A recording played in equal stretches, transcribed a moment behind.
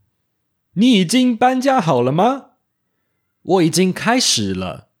你已經搬家好了嗎？我已經開始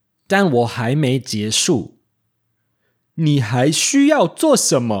了，但我還沒結束。你還需要做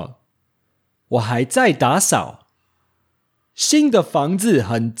什麼？我還在打掃。新的房子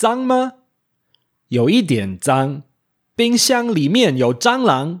很髒嗎？有一點髒，冰箱裡面有蟑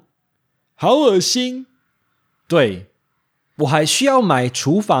螂，好惡心。對，我還需要買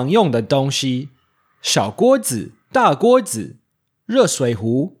廚房用的東西，小鍋子、大鍋子、熱水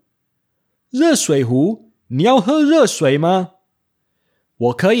壺。熱水壺？你要喝熱水嗎？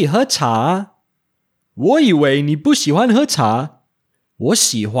我可以喝茶啊。我以為你不喜歡喝茶。我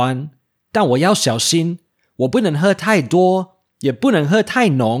喜歡，但我要小心，我不能喝太多，也不能喝太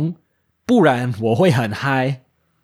濃，不然我會很嗨。